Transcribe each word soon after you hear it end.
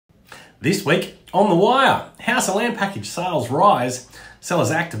This week, on The Wire, house and land package sales rise, sellers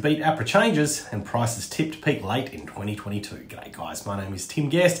act to beat APRA changes, and prices tipped to peak late in 2022. G'day guys, my name is Tim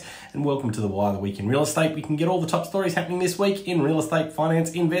Guest, and welcome to The Wire, the week in real estate. We can get all the top stories happening this week in real estate, finance,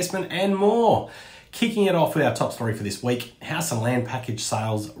 investment, and more. Kicking it off with our top story for this week, house and land package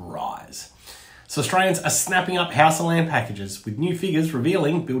sales rise. So Australians are snapping up house and land packages, with new figures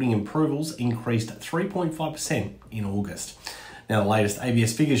revealing building approvals increased 3.5% in August. Now, the latest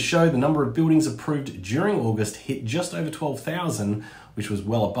ABS figures show the number of buildings approved during August hit just over 12,000, which was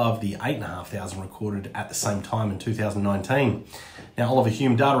well above the 8,500 recorded at the same time in 2019. Now, Oliver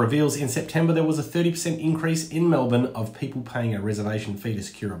Hume data reveals in September there was a 30% increase in Melbourne of people paying a reservation fee to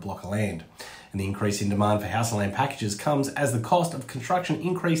secure a block of land. And the increase in demand for house and land packages comes as the cost of construction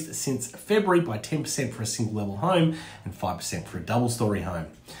increased since February by 10% for a single level home and 5% for a double story home.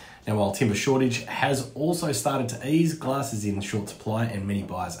 Now, while timber shortage has also started to ease, glass is in short supply and many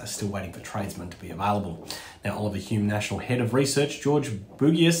buyers are still waiting for tradesmen to be available. Now, Oliver Hume National Head of Research, George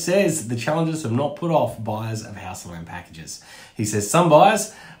Bugia, says the challenges have not put off buyers of house and land packages. He says some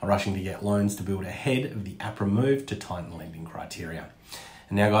buyers are rushing to get loans to build ahead of the APRA move to tighten lending criteria.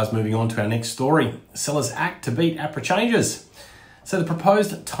 And now, guys, moving on to our next story. Sellers act to beat APRA changes. So the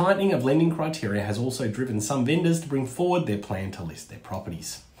proposed tightening of lending criteria has also driven some vendors to bring forward their plan to list their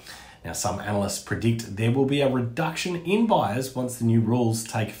properties. Now, some analysts predict there will be a reduction in buyers once the new rules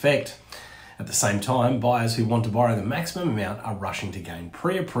take effect. At the same time, buyers who want to borrow the maximum amount are rushing to gain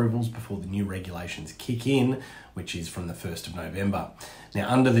pre-approvals before the new regulations kick in, which is from the 1st of November. Now,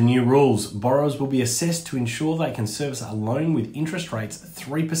 under the new rules, borrowers will be assessed to ensure they can service a loan with interest rates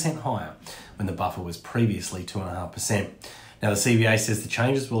 3% higher when the buffer was previously 2.5%. Now, the CBA says the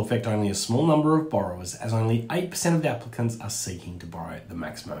changes will affect only a small number of borrowers, as only 8% of the applicants are seeking to borrow the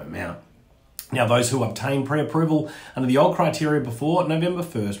maximum amount. Now, those who obtain pre-approval under the old criteria before November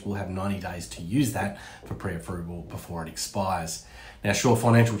 1st will have 90 days to use that for pre-approval before it expires. Now, Shaw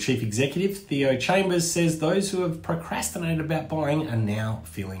Financial Chief Executive Theo Chambers says those who have procrastinated about buying are now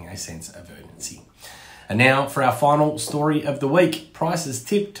feeling a sense of urgency. And now for our final story of the week, prices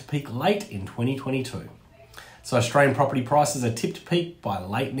tipped to peak late in 2022. So Australian property prices are tipped to peak by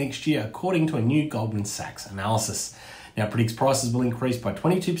late next year, according to a new Goldman Sachs analysis. Now, it predicts prices will increase by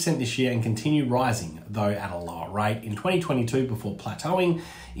 22% this year and continue rising, though at a lower rate in 2022 before plateauing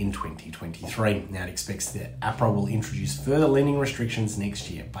in 2023. Now, it expects that APRA will introduce further lending restrictions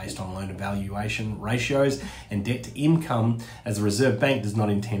next year based on loan to valuation ratios and debt to income, as the Reserve Bank does not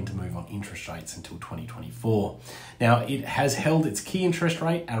intend to move on interest rates until 2024. Now, it has held its key interest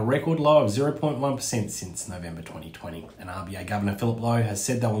rate at a record low of 0.1% since November 2020. And RBA Governor Philip Lowe has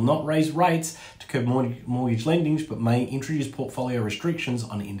said they will not raise rates to curb mortgage lending, but may introduce portfolio restrictions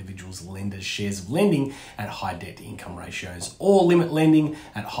on individuals' lenders' shares of lending at high debt to income ratios, or limit lending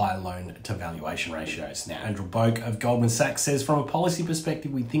at high loan to valuation ratios. Now, Andrew Boak of Goldman Sachs says, from a policy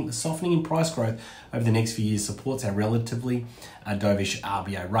perspective, we think the softening in price growth over the next few years supports our relatively dovish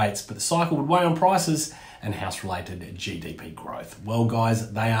RBA rates, but the cycle would weigh on prices and house-related GDP growth. Well,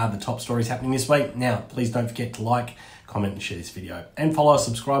 guys, they are the top stories happening this week. Now, please don't forget to like, comment, and share this video, and follow or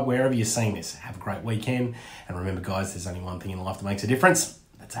subscribe wherever you're seeing this. Have a great weekend, and remember, guys, there's only one thing in life that makes a difference.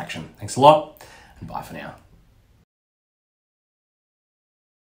 That's action. Thanks a lot, and bye for now.